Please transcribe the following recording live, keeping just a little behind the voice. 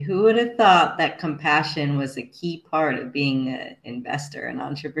Who would have thought that compassion was a key part of being an investor, an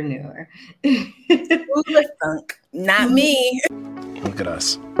entrepreneur? Who would have thunk? Not me. Look at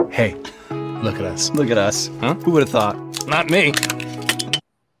us. Hey, look at us. Look at us. Huh? Who would have thought? Not me.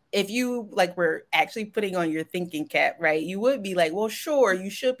 If you were actually putting on your thinking cap, right, you would be like, well, sure, you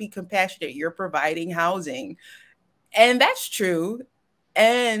should be compassionate. You're providing housing. And that's true.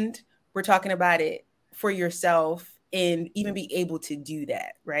 And we're talking about it for yourself and even be able to do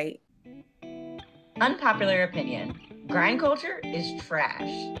that, right? Unpopular opinion. Grind culture is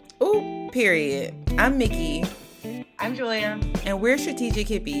trash. Ooh, period. I'm Mickey. I'm Julia. And we're Strategic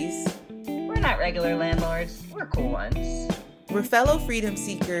Hippies. We're not regular landlords. We're cool ones. We're fellow freedom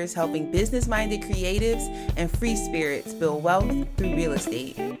seekers helping business-minded creatives and free spirits build wealth through real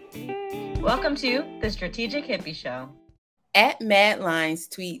estate. Welcome to the Strategic Hippie Show. At Madlines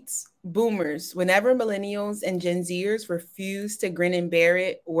tweets, boomers, whenever millennials and Gen Zers refuse to grin and bear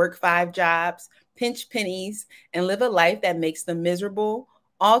it, work 5 jobs, pinch pennies, and live a life that makes them miserable,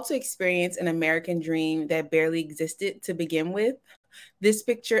 all to experience an American dream that barely existed to begin with. This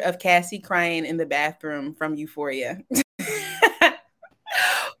picture of Cassie crying in the bathroom from Euphoria.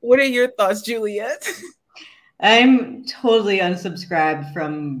 What are your thoughts, Julia? I'm totally unsubscribed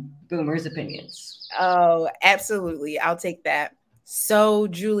from boomers' opinions. Oh, absolutely. I'll take that. So,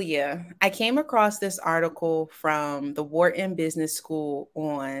 Julia, I came across this article from the Wharton Business School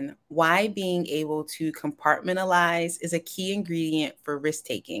on why being able to compartmentalize is a key ingredient for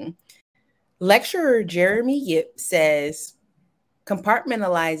risk-taking. Lecturer Jeremy Yip says,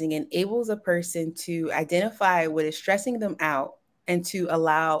 compartmentalizing enables a person to identify what is stressing them out and to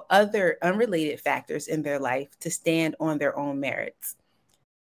allow other unrelated factors in their life to stand on their own merits.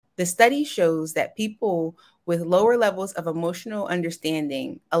 The study shows that people with lower levels of emotional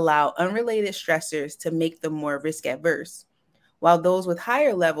understanding allow unrelated stressors to make them more risk adverse, while those with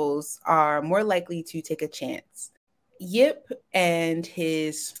higher levels are more likely to take a chance. Yip and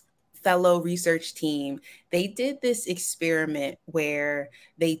his fellow research team, they did this experiment where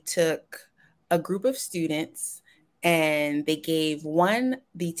they took a group of students and they gave one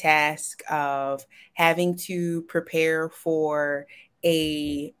the task of having to prepare for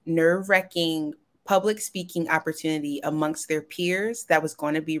a nerve-wracking public speaking opportunity amongst their peers that was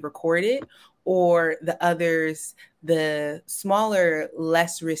going to be recorded, or the others, the smaller,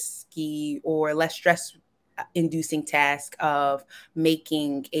 less risky or less stress-inducing task of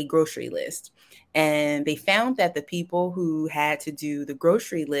making a grocery list. And they found that the people who had to do the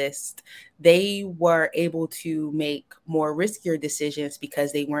grocery list, they were able to make more riskier decisions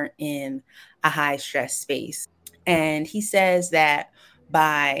because they weren't in a high stress space. And he says that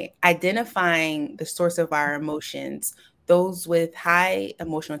by identifying the source of our emotions, those with high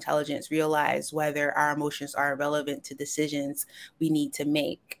emotional intelligence realize whether our emotions are relevant to decisions we need to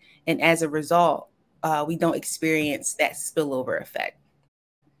make. And as a result, we don't experience that spillover effect.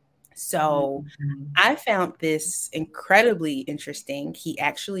 So I found this incredibly interesting. He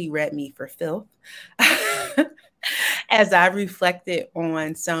actually read me for filth as I reflected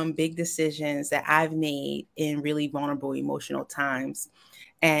on some big decisions that I've made in really vulnerable emotional times.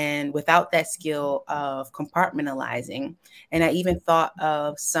 And without that skill of compartmentalizing, and I even thought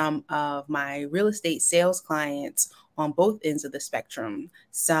of some of my real estate sales clients on both ends of the spectrum,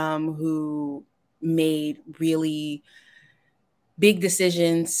 some who made really big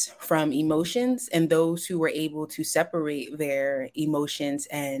decisions from emotions and those who were able to separate their emotions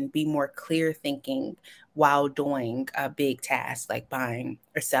and be more clear thinking while doing a big task like buying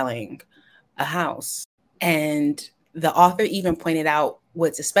or selling a house. And the author even pointed out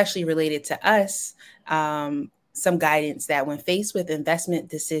what's especially related to us, some guidance that when faced with investment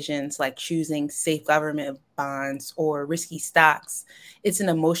decisions like choosing safe government bonds or risky stocks, it's an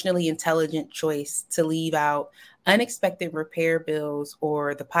emotionally intelligent choice to leave out unexpected repair bills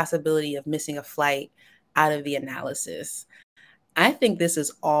or the possibility of missing a flight out of the analysis. I think this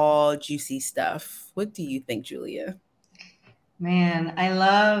is all juicy stuff. What do you think, Julia? Man, I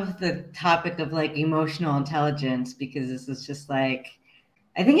love the topic of emotional intelligence, because this is just I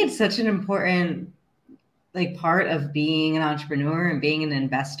think it's such an important part of being an entrepreneur and being an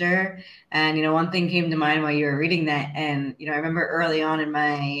investor. And, one thing came to mind while you were reading that. And, I remember early on in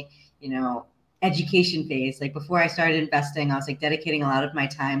my, education phase, before I started investing, I was dedicating a lot of my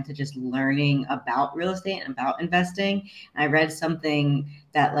time to just learning about real estate and about investing. And I read something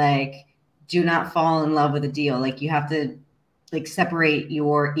that do not fall in love with a deal. You have to separate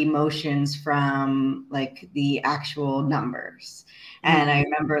your emotions from the actual numbers. And I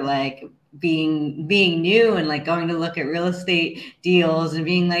remember being new and like going to look at real estate deals and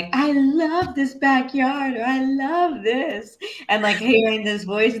being like, I love this backyard, or I love this, and like hearing this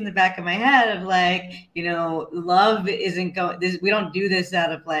voice in the back of my head of like, you know, love isn't going this, we don't do this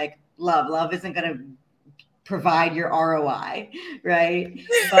out of like love isn't going to provide your ROI, right?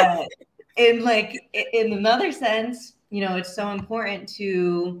 But in another sense, you know, it's so important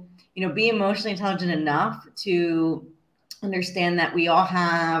to, you know, be emotionally intelligent enough to understand that we all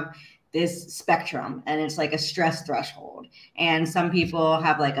have this spectrum, and it's like a stress threshold. And some people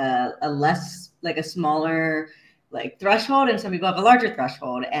have like a less, like a smaller like threshold, and some people have a larger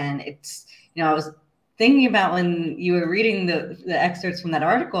threshold. And it's, you know, I was thinking about when you were reading the excerpts from that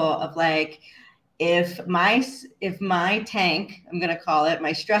article of like, if my tank, I'm going to call it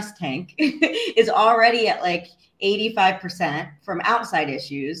my stress tank, is already at like 85% from outside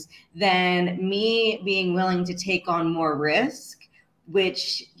issues, then me being willing to take on more risk,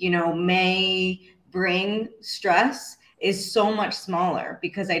 which, you know, may bring stress, is so much smaller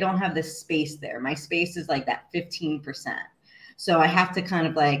because I don't have the space there. My space is like that 15%. So I have to kind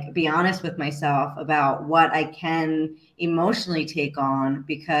of like be honest with myself about what I can emotionally take on,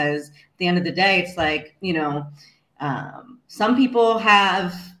 because at the end of the day, it's like, you know, some people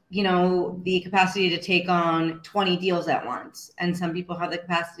have, you know, the capacity to take on 20 deals at once. And some people have the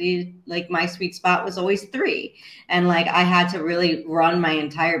capacity, like my sweet spot was always 3. And like, I had to really run my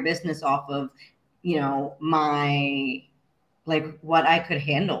entire business off of, you know, my, like what I could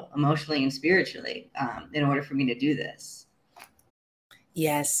handle emotionally and spiritually in order for me to do this.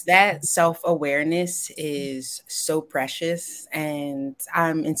 Yes, that self-awareness is so precious. And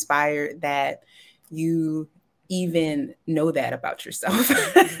I'm inspired that you even know that about yourself.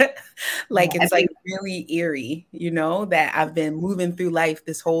 Like, it's like really eerie, you know, that I've been moving through life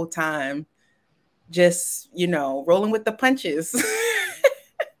this whole time, just, you know, rolling with the punches.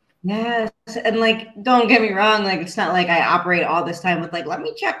 Yes. And like, don't get me wrong, like, it's not like I operate all this time with like, let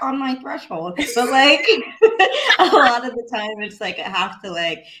me check on my threshold. But like a lot of the time it's like I have to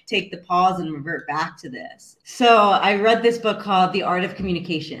like take the pause and revert back to this. So I read this book called The Art of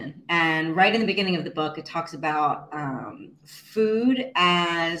Communication. And right in the beginning of the book, it talks about food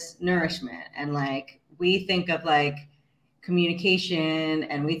as nourishment. And like, we think of like communication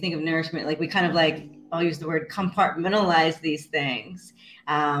and we think of nourishment, like we kind of like, I'll use the word compartmentalize these things.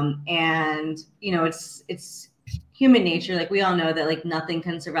 And, you know, it's human nature. Like we all know that like nothing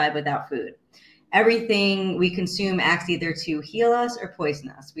can survive without food. Everything we consume acts either to heal us or poison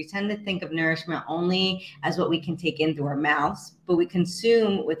us. We tend to think of nourishment only as what we can take in through our mouths, but we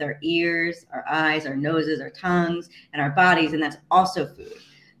consume with our ears, our eyes, our noses, our tongues, and our bodies, and that's also food.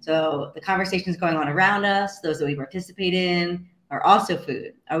 So the conversations going on around us, those that we participate in, are also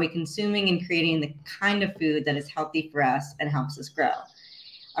food. Are we consuming and creating the kind of food that is healthy for us and helps us grow?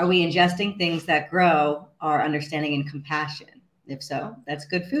 Are we ingesting things that grow our understanding and compassion? If so, that's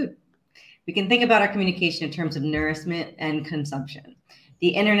good food. We can think about our communication in terms of nourishment and consumption. The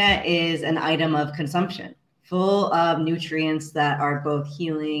internet is an item of consumption, full of nutrients that are both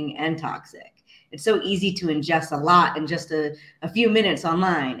healing and toxic. It's so easy to ingest a lot in just a few minutes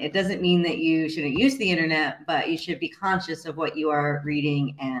online. It doesn't mean that you shouldn't use the internet, but you should be conscious of what you are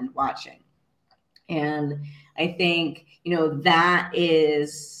reading and watching. And I think, you know, that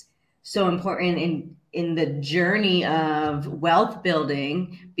is so important in the journey of wealth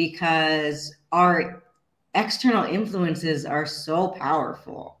building, because our external influences are so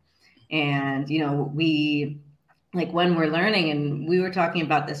powerful. And, you know, we, like when we're learning, and we were talking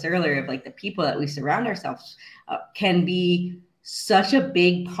about this earlier, of like the people that we surround ourselves can be such a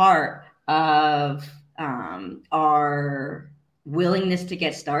big part of our willingness to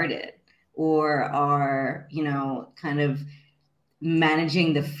get started, or our, you know, kind of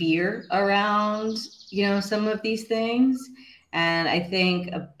managing the fear around, you know, some of these things. And I think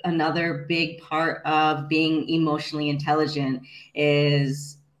another big part of being emotionally intelligent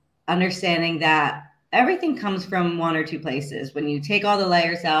is understanding that everything comes from one or two places. When you take all the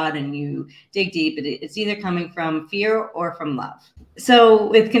layers out and you dig deep, it's either coming from fear or from love. So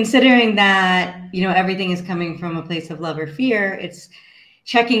with considering that, you know, everything is coming from a place of love or fear, it's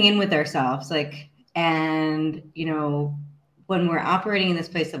checking in with ourselves. Like, and, you know, when we're operating in this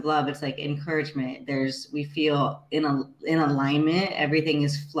place of love, it's like encouragement. We feel in alignment. Everything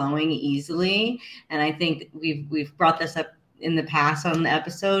is flowing easily. And I think we've brought this up in the past on the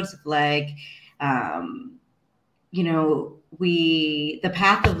episodes, like, you know, the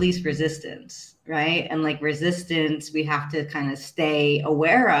path of least resistance, right? And like resistance, we have to kind of stay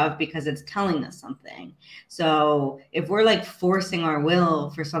aware of because it's telling us something. So if we're like forcing our will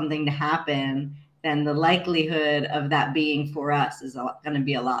for something to happen, then the likelihood of that being for us is going to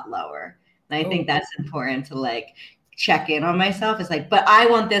be a lot lower. And I think that's important to like check in on myself. It's like, but I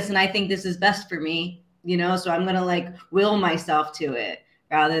want this and I think this is best for me, you know, so I'm going to like will myself to it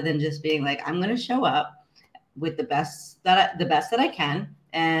rather than just being like, I'm going to show up with the best that I can.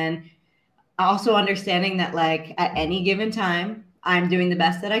 And also understanding that like at any given time, I'm doing the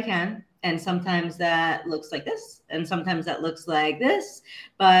best that I can. And sometimes that looks like this, and sometimes that looks like this.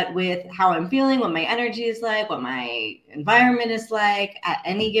 But with how I'm feeling, what my energy is like, what my environment is like, at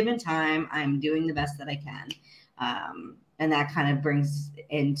any given time, I'm doing the best that I can. And that kind of brings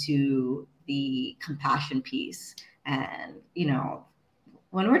into the compassion piece. And, you know,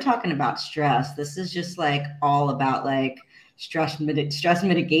 when we're talking about stress, this is just like all about like stress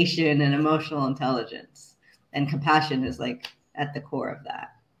mitigation and emotional intelligence. And compassion is like at the core of that.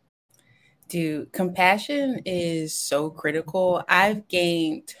 Dude, compassion is so critical. I've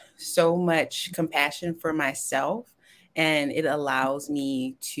gained so much compassion for myself, and it allows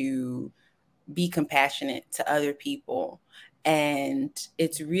me to be compassionate to other people. And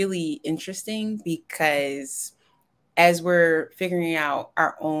it's really interesting because as we're figuring out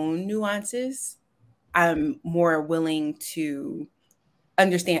our own nuances, I'm more willing to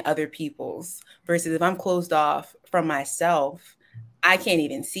understand other people's versus if I'm closed off from myself, I can't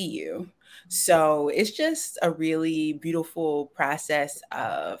even see you. So it's just a really beautiful process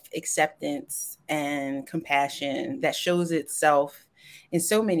of acceptance and compassion that shows itself in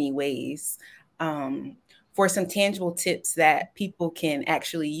so many ways. For some tangible tips that people can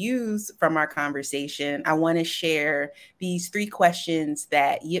actually use from our conversation, I want to share these 3 questions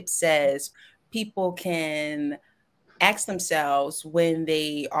that Yip says people can ask themselves when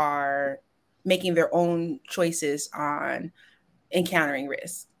they are making their own choices on encountering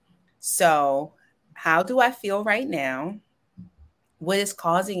risk. So, how do I feel right now? What is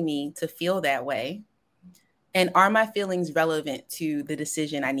causing me to feel that way? And are my feelings relevant to the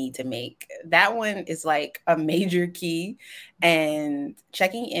decision I need to make? That one is like a major key. And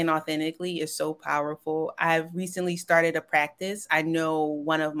checking in authentically is so powerful. I've recently started a practice. I know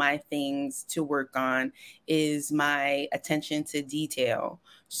one of my things to work on is my attention to detail.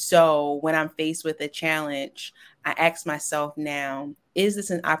 So when I'm faced with a challenge, I ask myself now, is this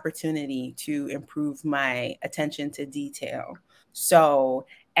an opportunity to improve my attention to detail? So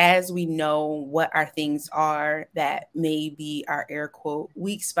as we know what our things are that may be our air quote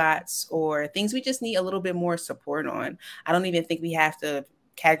weak spots or things we just need a little bit more support on. I don't even think we have to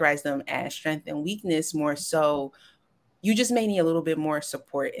categorize them as strength and weakness, more so you just may need a little bit more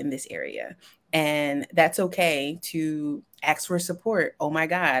support in this area. And that's okay to ask for support. Oh my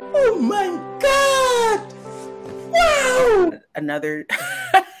God. Oh my God. Wow. Another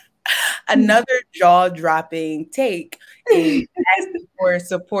jaw-dropping take is asking for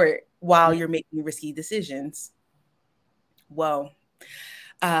support while you're making risky decisions. Whoa.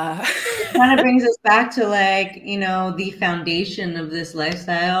 It kind of brings us back to like, you know, the foundation of this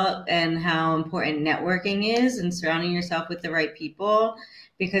lifestyle and how important networking is and surrounding yourself with the right people.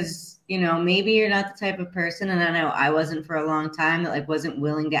 Because, you know, maybe you're not the type of person, and I know I wasn't for a long time, that like wasn't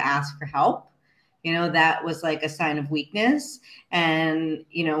willing to ask for help. You know, that was like a sign of weakness. And,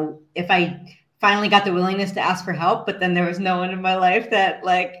 you know, if I finally got the willingness to ask for help, but then there was no one in my life that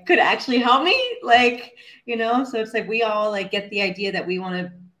like could actually help me, like, you know, so it's like we all like get the idea that we want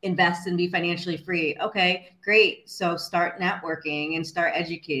to invest and be financially free. Okay, great. So start networking and start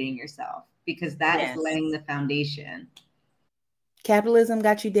educating yourself, because that is laying the foundation. Capitalism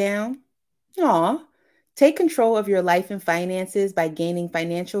got you down? Aw. Take control of your life and finances by gaining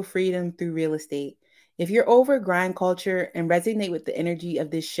financial freedom through real estate. If you're over grind culture and resonate with the energy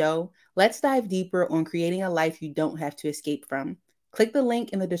of this show, let's dive deeper on creating a life you don't have to escape from. Click the link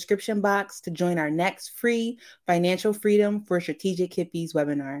in the description box to join our next free Financial Freedom for Strategic Hippies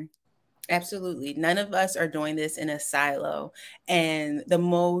webinar. Absolutely. None of us are doing this in a silo. And the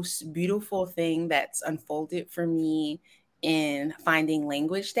most beautiful thing that's unfolded for me in finding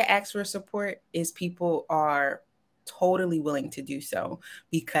language to ask for support is people are totally willing to do so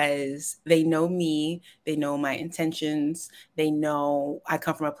because they know me, they know my intentions, they know I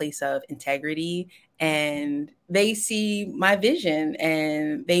come from a place of integrity, and they see my vision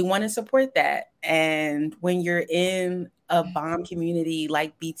and they want to support that. And when you're in a bomb community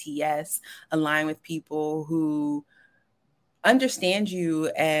like BTS, align with people who understand you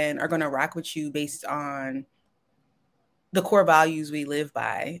and are going to rock with you based on the core values we live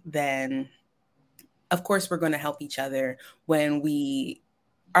by, then of course we're going to help each other when we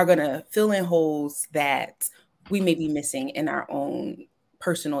are going to fill in holes that we may be missing in our own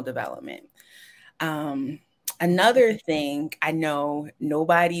personal development. Another thing, I know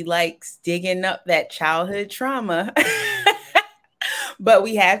nobody likes digging up that childhood trauma, But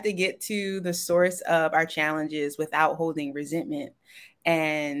we have to get to the source of our challenges without holding resentment.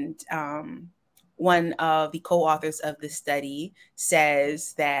 And one of the co-authors of this study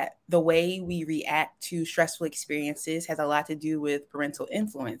says that the way we react to stressful experiences has a lot to do with parental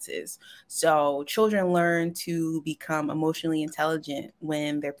influences. So children learn to become emotionally intelligent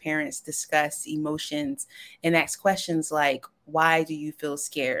when their parents discuss emotions and ask questions like, why do you feel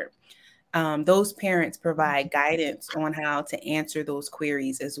scared? Those parents provide guidance on how to answer those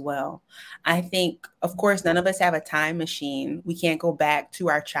queries as well. I think, of course, none of us have a time machine. We can't go back to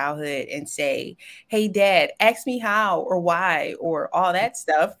our childhood and say, hey, Dad, ask me how or why or all that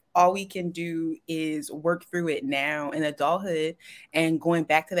stuff. All we can do is work through it now in adulthood and going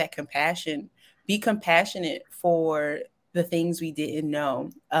back to that compassion. Be compassionate for the things we didn't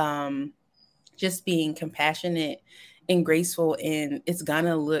know. Just being compassionate and graceful, and it's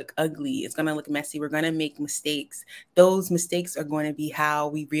gonna look ugly. It's gonna look messy. We're gonna make mistakes. Those mistakes are going to be how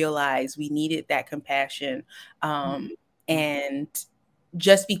we realize we needed that compassion. And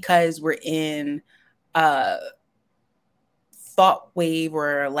just because we're in a thought wave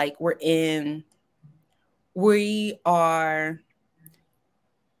or like we are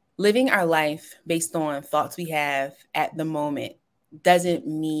living our life based on thoughts we have at the moment doesn't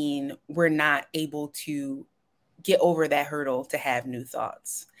mean we're not able to get over that hurdle to have new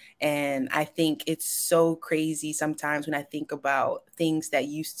thoughts. And I think it's so crazy sometimes when I think about things that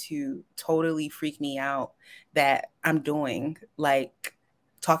used to totally freak me out that I'm doing, like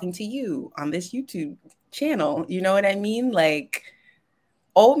talking to you on this YouTube channel. You know what I mean? Like,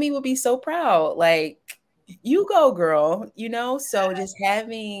 old me would be so proud. Like, you go, girl, you know? So just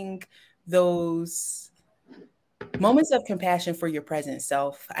having those moments of compassion for your present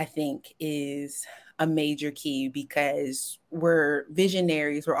self, I think, is a major key, because we're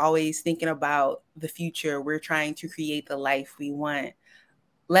visionaries. We're always thinking about the future. We're trying to create the life we want.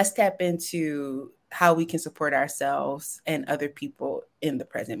 Let's tap into how we can support ourselves and other people in the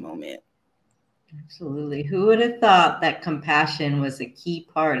present moment. Absolutely. Who would have thought that compassion was a key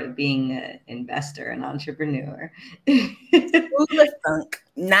part of being an investor, an entrepreneur? Who would have thunk?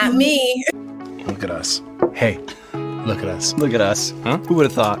 Not me. Look at us. Hey, look at us. Look at us. Huh? Who would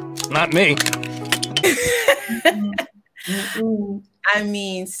have thought? Not me. I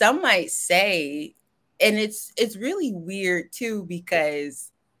mean, some might say, and it's really weird too,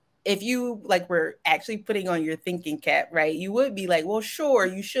 because if you were actually putting on your thinking cap, right, you would be like, well, sure,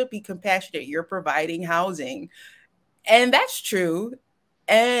 you should be compassionate. You're providing housing. And that's true.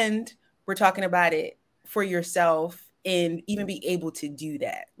 And we're talking about it for yourself and even be able to do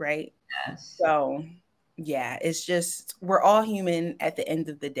that, right? Yes. So yeah, it's just, we're all human at the end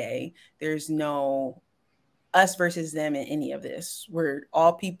of the day. There's no us versus them in any of this. We're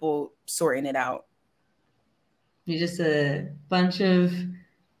all people sorting it out. You're just a bunch of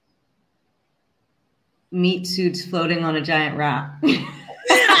meat suits floating on a giant rock.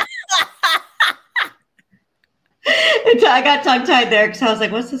 I got tongue-tied there because I was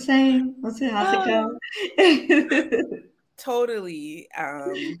like, what's the saying? How's it go? Totally.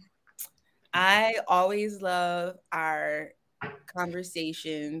 I always love our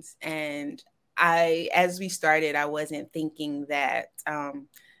conversations, and as we started, I wasn't thinking that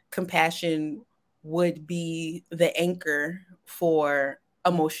compassion would be the anchor for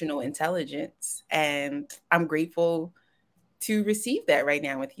emotional intelligence. And I'm grateful to receive that right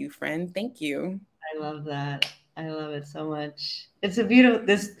now with you, friend. Thank you. I love that. I love it so much. It's a beautiful,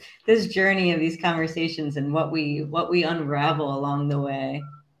 this journey of these conversations and what we unravel along the way,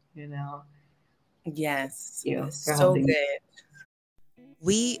 you know. Yes. So good.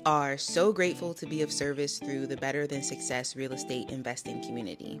 We are so grateful to be of service through the Better Than Success real estate investing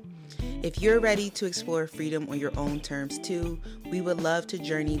community. If you're ready to explore freedom on your own terms too, we would love to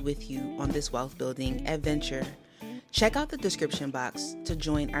journey with you on this wealth building adventure. Check out the description box to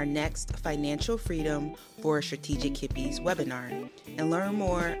join our next Financial Freedom for Strategic Hippies webinar and learn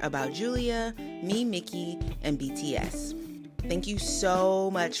more about Julia, me, Mickey, and BTS. Thank you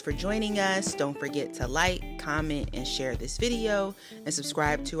so much for joining us. Don't forget to like, comment, and share this video, and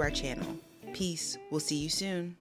subscribe to our channel. Peace. We'll see you soon.